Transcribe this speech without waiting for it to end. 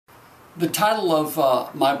The title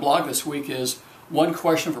of my blog this week is "One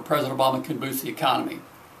Question for President Obama Can Boost the Economy."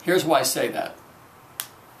 Here's why I say that.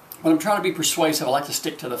 When I'm trying to be persuasive, I like to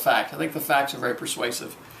stick to the fact. I think the facts are very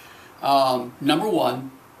persuasive. Number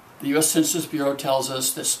one, the U.S. Census Bureau tells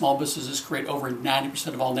us that small businesses create over 90%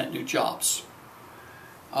 of all net new jobs.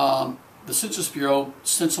 The Census Bureau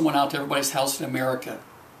sent someone out to everybody's house in America.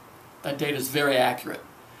 That data is very accurate.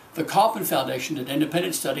 The Kauffman Foundation did an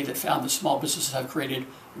independent study that found that small businesses have created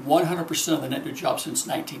 100% of the net new jobs since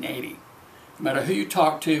 1980. No matter who you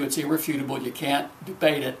talk to, it's irrefutable. You can't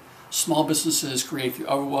debate it. Small businesses create the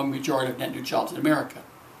overwhelming majority of net new jobs in America.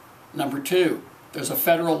 Number two, there's a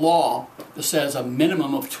federal law that says a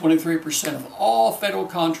minimum of 23% of all federal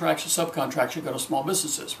contracts and subcontracts should go to small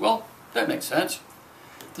businesses. Well, that makes sense.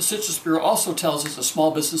 The Census Bureau also tells us that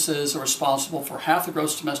small businesses are responsible for half the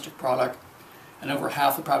gross domestic product and over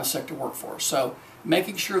half the private sector workforce. So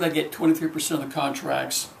making sure they get 23% of the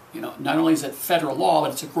contracts, not only is it federal law,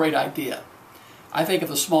 but it's a great idea. I think of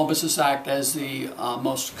the Small Business Act as the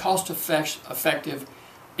most cost-effective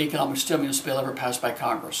economic stimulus bill ever passed by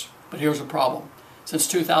Congress. But here's the problem. Since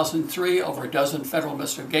 2003, over a dozen federal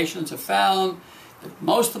investigations have found that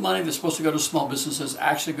most of the money that's supposed to go to small businesses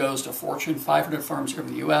actually goes to Fortune 500 firms here in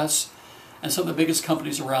the U.S. and some of the biggest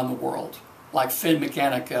companies around the world, like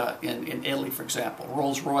Finmeccanica in Italy, for example,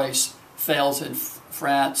 Rolls-Royce, Thales in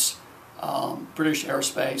France, British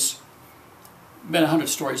Aerospace. Been 100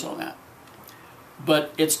 stories on that.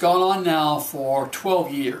 But it's gone on now for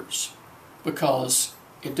 12 years because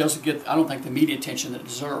it doesn't get, I don't think, the media attention that it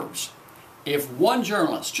deserves. If one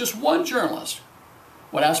journalist, just one journalist,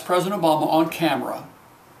 would ask President Obama on camera,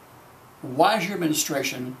 why is your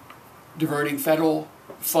administration diverting federal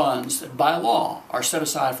funds that by law are set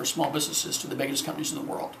aside for small businesses to the biggest companies in the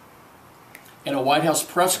world? In a White House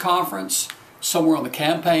press conference, somewhere on the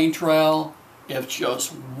campaign trail, if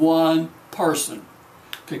just one person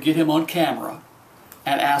could get him on camera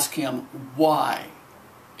and ask him, why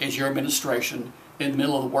is your administration in the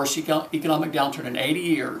middle of the worst economic downturn in 80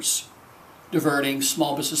 years diverting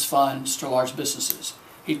small business funds to large businesses?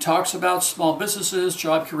 He talks about small businesses,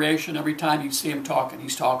 job creation. Every time you see him talking,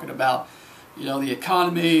 he's talking about, the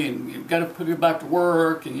economy and you've got to put it back to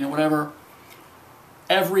work and, whatever.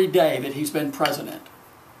 Every day that he's been president,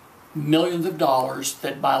 millions of dollars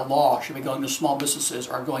that by law should be going to small businesses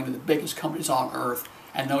are going to the biggest companies on earth,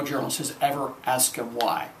 and no journalist has ever asked him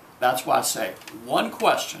why. That's why I say one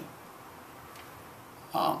question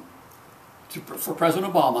for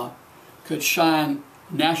President Obama could shine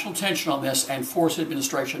national attention on this and force the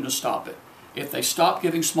administration to stop it. If they stop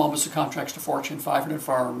giving small business contracts to Fortune 500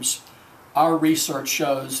 firms, our research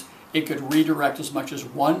shows it could redirect as much as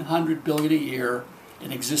 $100 billion a year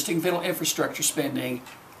in existing federal infrastructure spending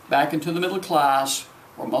back into the middle class,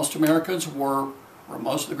 where most Americans work, where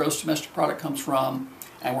most of the gross domestic product comes from,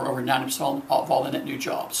 and where over 90% of all the net new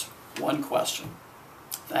jobs. One question.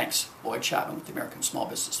 Thanks. Lloyd Chapman with the American Small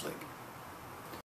Business League.